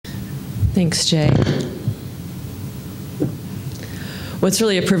Thanks, Jay. Well, it's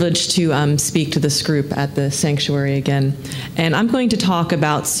really a privilege to speak to this group at the sanctuary again. And I'm going to talk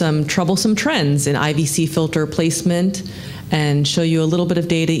about some troublesome trends in IVC filter placement and show you a little bit of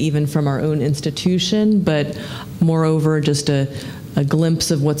data even from our own institution, but moreover, just a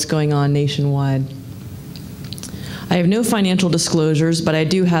glimpse of what's going on nationwide. I have no financial disclosures, but I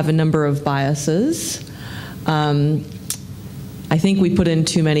do have a number of biases. I think we put in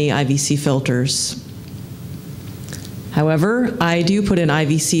too many IVC filters. However, I do put in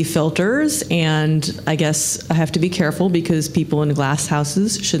IVC filters, and I guess I have to be careful because people in glass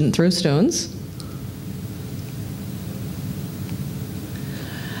houses shouldn't throw stones.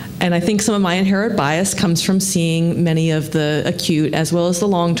 And I think some of my inherent bias comes from seeing many of the acute as well as the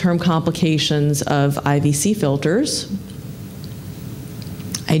long-term complications of IVC filters.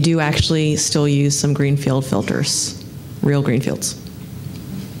 I do actually still use some greenfield filters, real greenfields.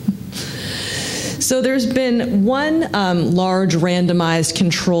 So there's been one large randomized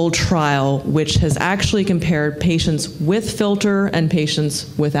controlled trial which has actually compared patients with filter and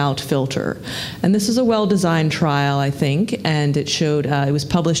patients without filter. And this is a well-designed trial, I think, and it showed, it was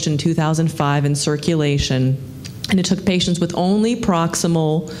published in 2005 in Circulation, and it took patients with only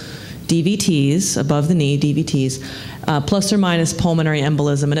proximal DVTs, above the knee DVTs, plus or minus pulmonary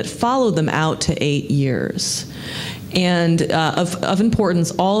embolism, and it followed them out to 8 years. And of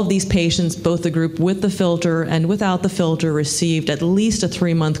importance, all of these patients, both the group with the filter and without the filter, received at least a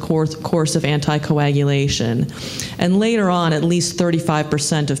 3-month course of anticoagulation. And later on, at least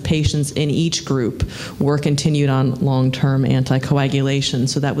 35% of patients in each group were continued on long-term anticoagulation,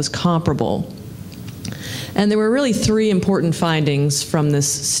 so that was comparable. And there were really 3 important findings from this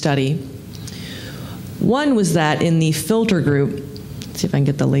study. One was that in the filter group, let's see if I can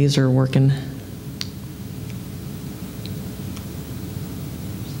get the laser working.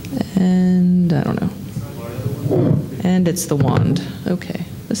 And I don't know. And it's the wand. Okay,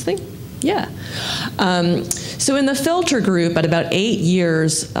 this thing? Yeah. So in the filter group, at about 8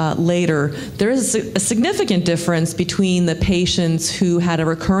 years later, there is a significant difference between the patients who had a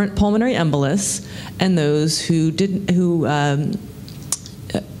recurrent pulmonary embolus and those who did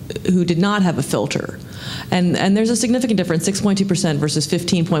not have a filter. And there's a significant difference, 6.2% versus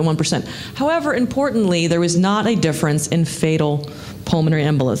 15.1%. However, importantly, there was not a difference in fatal pulmonary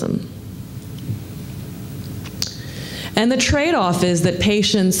embolism. And the trade-off is that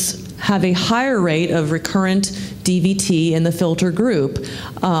patients have a higher rate of recurrent DVT in the filter group,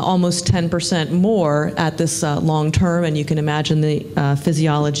 almost 10% more at this long term, and you can imagine the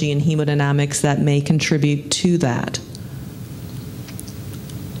physiology and hemodynamics that may contribute to that.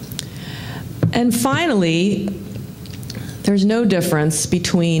 And finally, there's no difference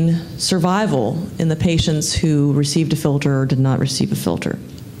between survival in the patients who received a filter or did not receive a filter.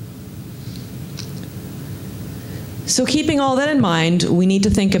 So keeping all that in mind, we need to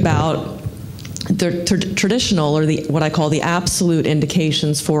think about the traditional, or what I call the absolute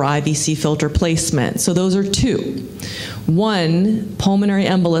indications for IVC filter placement. So those are 2. One, pulmonary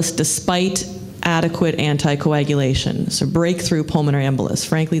embolus despite adequate anticoagulation. So breakthrough pulmonary embolus.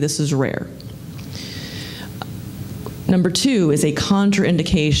 Frankly, this is rare. Number 2 is a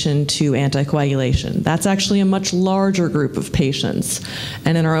contraindication to anticoagulation. That's actually a much larger group of patients.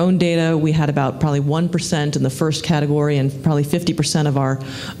 And in our own data, we had about probably 1% in the first category, and probably 50% of our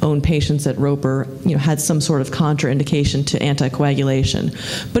own patients at Roper, had some sort of contraindication to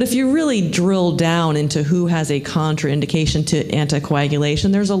anticoagulation. But if you really drill down into who has a contraindication to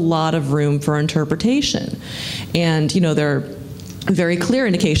anticoagulation, there's a lot of room for interpretation. And there are very clear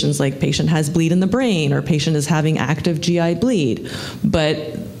indications like patient has bleed in the brain or patient is having active GI bleed. But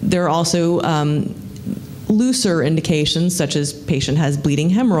there are also looser indications such as patient has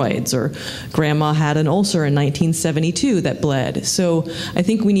bleeding hemorrhoids or grandma had an ulcer in 1972 that bled. So I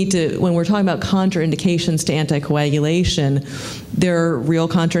think we need to, when we're talking about contraindications to anticoagulation, there are real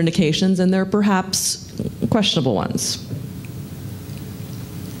contraindications and there are perhaps questionable ones.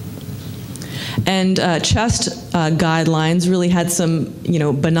 And chest guidelines really had some,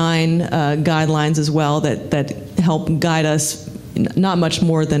 benign guidelines as well that help guide us, not much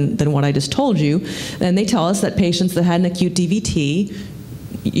more than what I just told you. And they tell us that patients that had an acute DVT,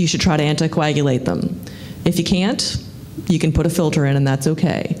 you should try to anticoagulate them. If you can't, you can put a filter in and that's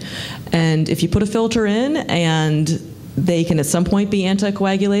okay. And if you put a filter in and they can at some point be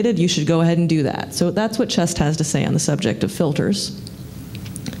anticoagulated, you should go ahead and do that. So that's what CHEST has to say on the subject of filters.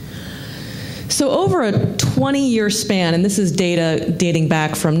 So over a 20-year span, and this is data dating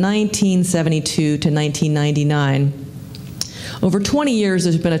back from 1972 to 1999, over 20 years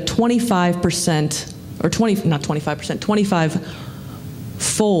there's been a 25%, or 25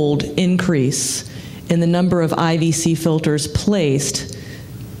 fold increase in the number of IVC filters placed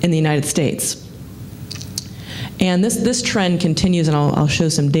in the United States. And this trend continues, and I'll show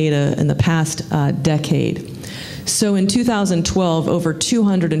some data in the past decade. So in 2012, over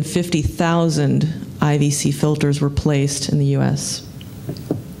 250,000 IVC filters were placed in the US.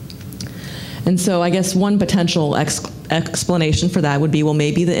 And so I guess one potential explanation for that would be, well,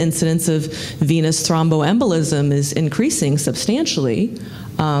 maybe the incidence of venous thromboembolism is increasing substantially.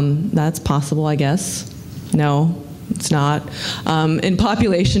 That's possible, I guess. No, it's not. In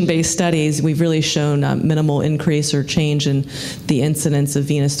population-based studies, we've really shown minimal increase or change in the incidence of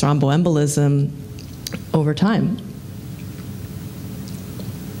venous thromboembolism over time.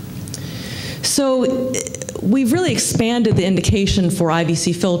 So we've really expanded the indication for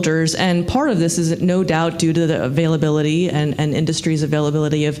IVC filters, and part of this is no doubt due to the availability and industry's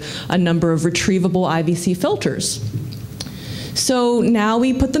availability of a number of retrievable IVC filters. So now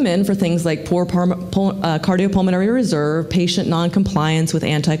we put them in for things like poor cardiopulmonary reserve, patient noncompliance with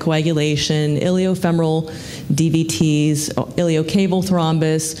anticoagulation, iliofemoral DVTs, iliocaval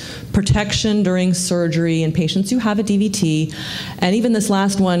thrombus, protection during surgery in patients who have a DVT, and even this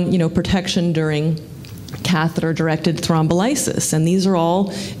last one, protection during catheter-directed thrombolysis. And these are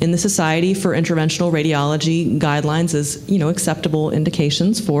all in the Society for Interventional Radiology guidelines as, acceptable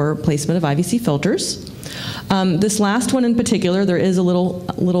indications for placement of IVC filters. This last one in particular, there is a little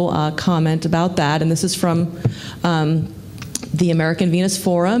comment about that, and this is from the American Venous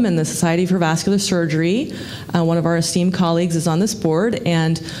Forum and the Society for Vascular Surgery. One of our esteemed colleagues is on this board,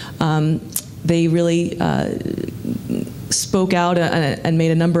 and they really spoke out and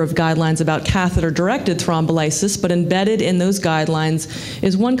made a number of guidelines about catheter-directed thrombolysis, but embedded in those guidelines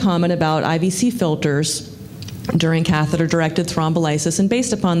is one comment about IVC filters during catheter-directed thrombolysis, and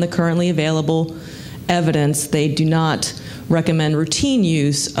based upon the currently available evidence, they do not recommend routine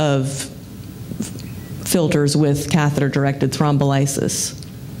use of filters with catheter-directed thrombolysis.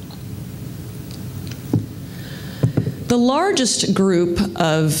 The largest group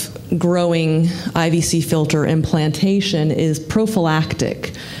of growing IVC filter implantation is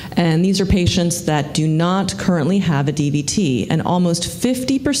prophylactic, and these are patients that do not currently have a DVT, and almost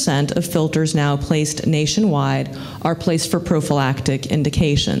 50% of filters now placed nationwide are placed for prophylactic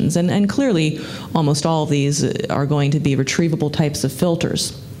indications, and clearly almost all of these are going to be retrievable types of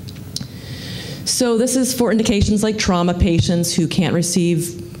filters. So this is for indications like trauma patients who can't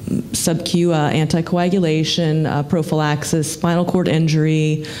receive sub-Q anticoagulation, prophylaxis, spinal cord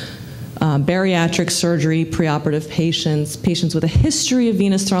injury, bariatric surgery, preoperative patients, patients with a history of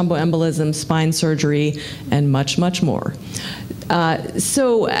venous thromboembolism, spine surgery, and much, much more.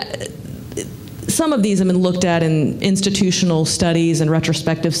 Some of these have been looked at in institutional studies and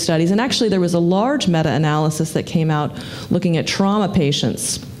retrospective studies, and actually there was a large meta-analysis that came out looking at trauma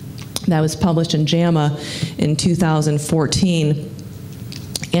patients that was published in JAMA in 2014.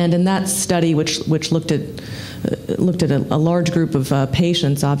 And in that study, which looked at a large group of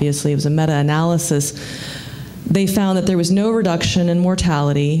patients, obviously it was a meta-analysis, they found that there was no reduction in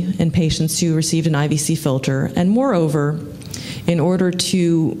mortality in patients who received an IVC filter, and moreover, in order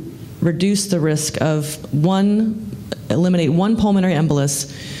to reduce the risk of eliminate one pulmonary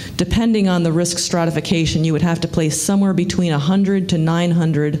embolus, depending on the risk stratification, you would have to place somewhere between 100 to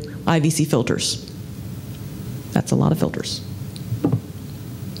 900 IVC filters. That's a lot of filters.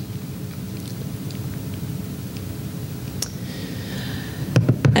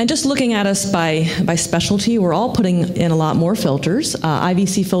 And just looking at us by specialty, we're all putting in a lot more filters.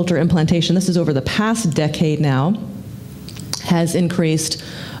 IVC filter implantation, this is over the past decade now, has increased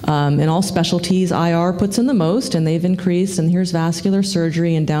in all specialties. IR puts in the most, and they've increased, and here's vascular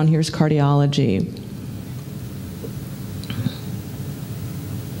surgery, and down here's cardiology.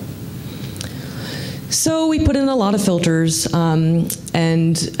 So we put in a lot of filters,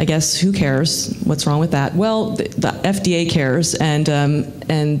 and I guess who cares? What's wrong with that? Well, the FDA cares, and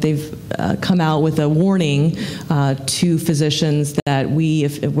they've come out with a warning to physicians that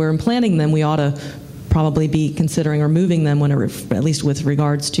if we're implanting them, we ought to probably be considering removing them at least with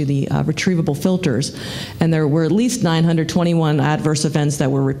regards to the retrievable filters. And there were at least 921 adverse events that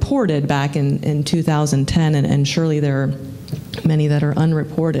were reported back in 2010, and surely there are many that are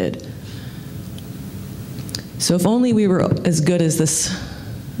unreported. So if only we were as good as this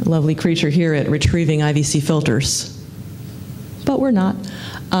lovely creature here at retrieving IVC filters. But we're not.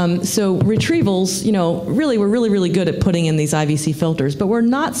 So retrievals, really, we're really good at putting in these IVC filters, but we're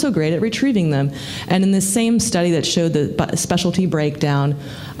not so great at retrieving them. And in this same study that showed the specialty breakdown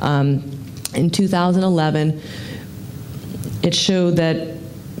in 2011, it showed that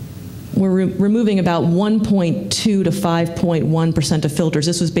we're removing about 1.2 to 5.1% of filters.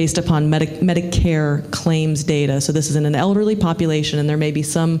 This was based upon Medicare claims data. So this is in an elderly population, and there may be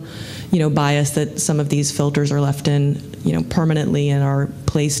some, bias that some of these filters are left in, permanently and are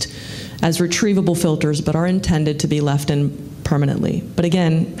placed as retrievable filters, but are intended to be left in permanently. But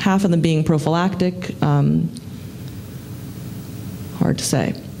again, half of them being prophylactic, hard to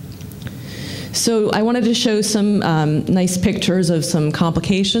say. So I wanted to show some nice pictures of some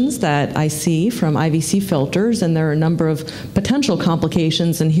complications that I see from IVC filters, and there are a number of potential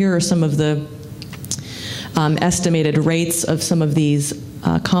complications, and here are some of the estimated rates of some of these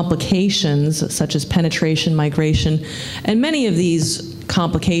complications, such as penetration, migration, and many of these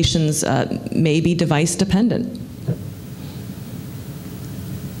complications may be device dependent.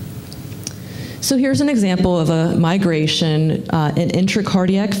 So here's an example of a migration, an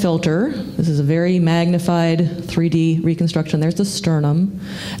intracardiac filter. This is a very magnified 3D reconstruction. There's the sternum,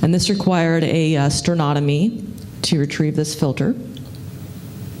 and this required a sternotomy to retrieve this filter.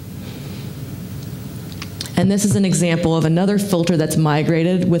 And this is an example of another filter that's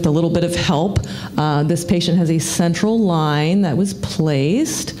migrated with a little bit of help. This patient has a central line that was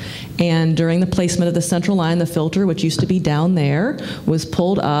placed, and during the placement of the central line, the filter, which used to be down there, was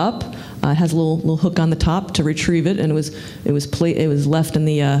pulled up. It has a little hook on the top to retrieve it, and it was left in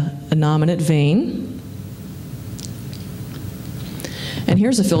the innominate vein. And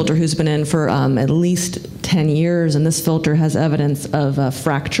here's a filter who's been in for at least 10 years, and this filter has evidence of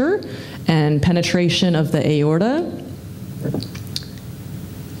fracture and penetration of the aorta.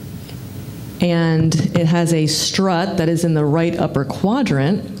 And it has a strut that is in the right upper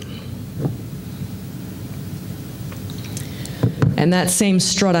quadrant. And that same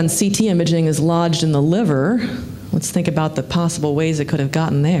strut on CT imaging is lodged in the liver. Let's think about the possible ways it could have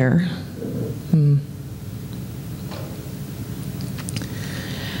gotten there.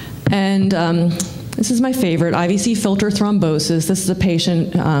 And this is my favorite, IVC filter thrombosis. This is a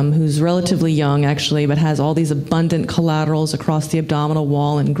patient who's relatively young, actually, but has all these abundant collaterals across the abdominal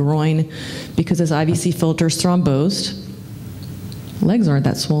wall and groin because his IVC filter's thrombosed. Legs aren't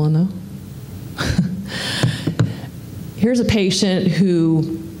that swollen, though. Here's a patient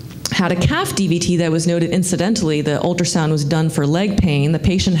who had a calf DVT that was noted incidentally. The ultrasound was done for leg pain. The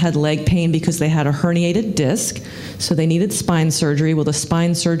patient had leg pain because they had a herniated disc, so they needed spine surgery. Well, the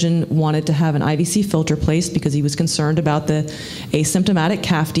spine surgeon wanted to have an IVC filter placed because he was concerned about the asymptomatic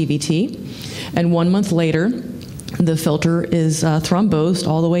calf DVT. And 1 month later, the filter is thrombosed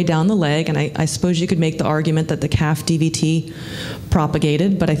all the way down the leg, and I suppose you could make the argument that the calf DVT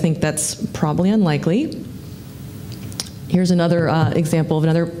propagated, but I think that's probably unlikely. Here's another example of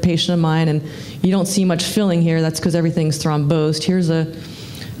another patient of mine, and you don't see much filling here. That's because everything's thrombosed. Here's a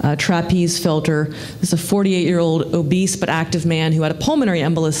trapeze filter. This is a 48-year-old obese but active man who had a pulmonary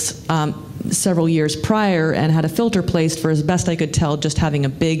embolus several years prior and had a filter placed for, as best I could tell, just having a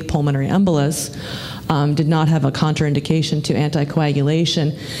big pulmonary embolus. Did not have a contraindication to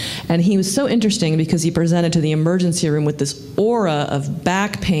anticoagulation. And he was so interesting because he presented to the emergency room with this aura of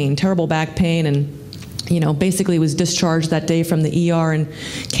back pain, terrible back pain, and basically was discharged that day from the ER and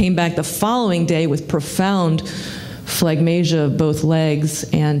came back the following day with profound phlegmasia of both legs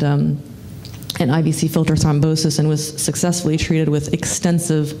and an IVC filter thrombosis, and was successfully treated with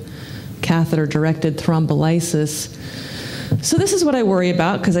extensive catheter-directed thrombolysis. So this is what I worry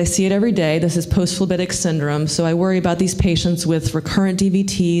about because I see it every day. This is post-phlebitic syndrome. So I worry about these patients with recurrent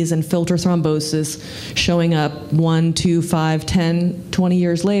DVTs and filter thrombosis showing up 1, 2, 5, 10, 20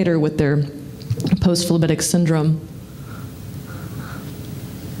 years later with their post-phlebitic syndrome.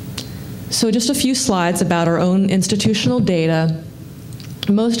 So just a few slides about our own institutional data.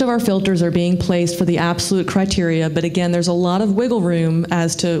 Most of our filters are being placed for the absolute criteria, but again, there's a lot of wiggle room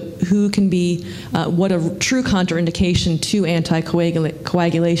as to who can be, what a true contraindication to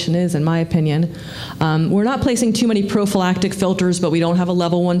anticoagulation is, in my opinion. We're not placing too many prophylactic filters, but we don't have a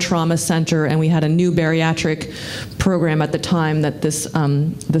level 1 trauma center, and we had a new bariatric program at the time that this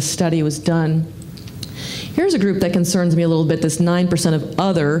study was done. Here's a group that concerns me a little bit, this 9% of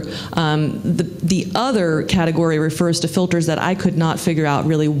other. The other category refers to filters that I could not figure out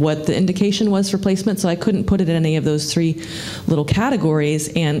really what the indication was for placement, so I couldn't put it in any of those 3 little categories.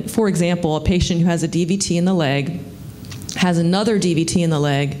 And for example, a patient who has a DVT in the leg has another DVT in the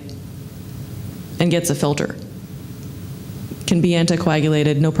leg and gets a filter. Can be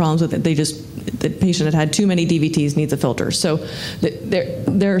anticoagulated, no problems with it. The patient had too many DVTs, needs a filter. So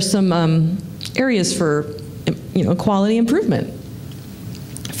there are some areas for quality improvement,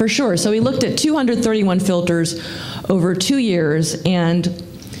 for sure. So we looked at 231 filters over 2 years, and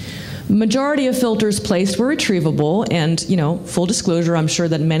Majority of filters placed were retrievable, and full disclosure, I'm sure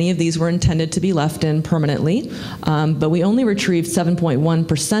that many of these were intended to be left in permanently, but we only retrieved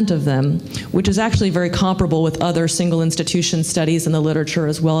 7.1% of them, which is actually very comparable with other single institution studies in the literature,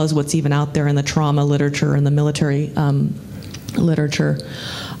 as well as what's even out there in the trauma literature and the military literature.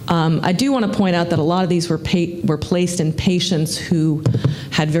 I do want to point out that a lot of these were placed in patients who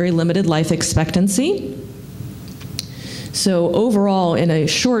had very limited life expectancy. So overall, in a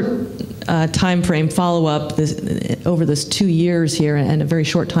short time frame follow-up over this 2 years here, and a very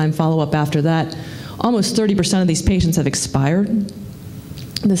short time follow-up after that, almost 30% of these patients have expired.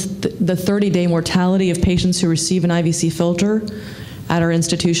 The 30-day mortality of patients who receive an IVC filter at our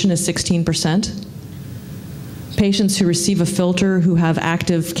institution is 16%. Patients who receive a filter who have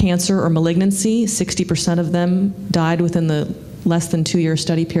active cancer or malignancy, 60% of them died within the less than 2-year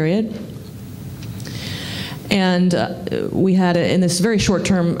study period. And we had, in this very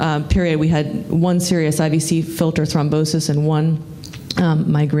short-term period, we had 1 serious IVC filter thrombosis and 1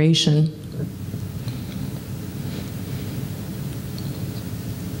 migration.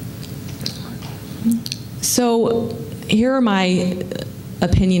 So here are my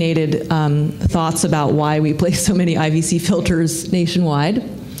opinionated thoughts about why we place so many IVC filters nationwide.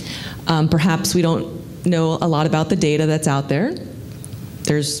 Perhaps we don't know a lot about the data that's out there.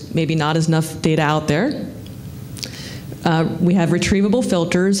 There's maybe not enough data out there. We have retrievable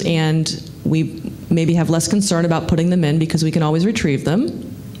filters, and we maybe have less concern about putting them in because we can always retrieve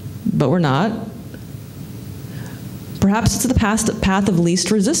them, but we're not. Perhaps it's the path of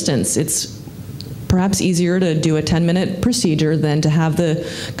least resistance. It's perhaps easier to do a 10-minute procedure than to have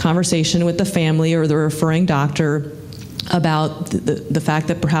the conversation with the family or the referring doctor about the fact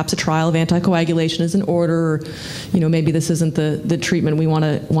that perhaps a trial of anticoagulation is in order, or maybe this isn't the treatment we want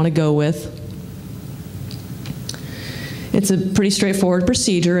to go with. It's a pretty straightforward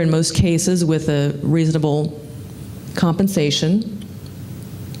procedure in most cases with a reasonable compensation.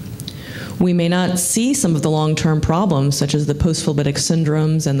 We may not see some of the long-term problems, such as the post-phlebitic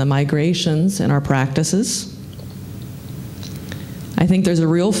syndromes and the migrations in our practices. I think there's a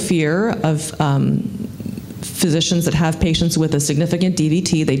real fear of physicians that have patients with a significant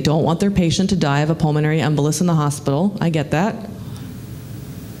DVT. They don't want their patient to die of a pulmonary embolus in the hospital. I get that.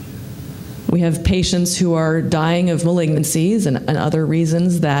 We have patients who are dying of malignancies and other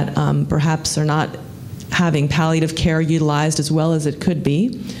reasons that perhaps are not having palliative care utilized as well as it could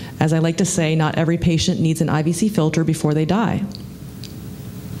be. As I like to say, not every patient needs an IVC filter before they die.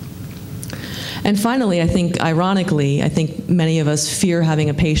 And finally, I think, ironically, I think many of us fear having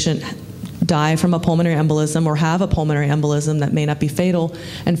a patient die from a pulmonary embolism or have a pulmonary embolism that may not be fatal,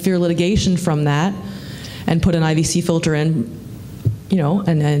 and fear litigation from that, and put an IVC filter in,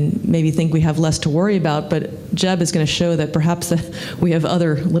 and maybe think we have less to worry about, but Jeb is going to show that perhaps we have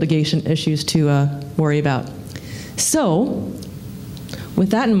other litigation issues to worry about. So, with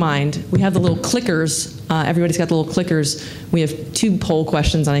that in mind, we have the little clickers. Everybody's got the little clickers. We have 2 poll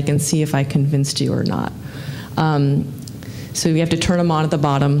questions, and I can see if I convinced you or not. So we have to turn them on at the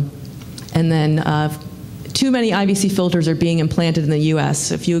bottom. And then too many IVC filters are being implanted in the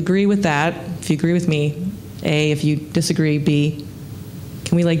US. If you agree with that, if you agree with me, A. If you disagree, B.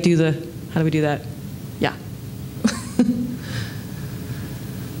 Can we do how do we do that? Yeah.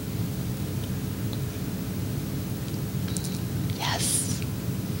 Yes.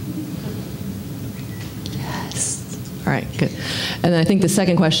 Yes. All right, good. And then I think the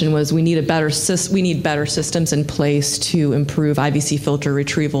second question was we need better systems in place to improve IVC filter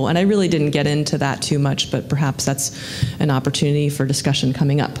retrieval. And I really didn't get into that too much, but perhaps that's an opportunity for discussion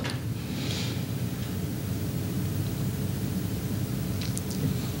coming up.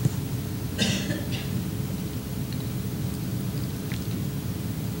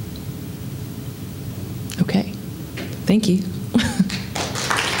 Okay, thank you.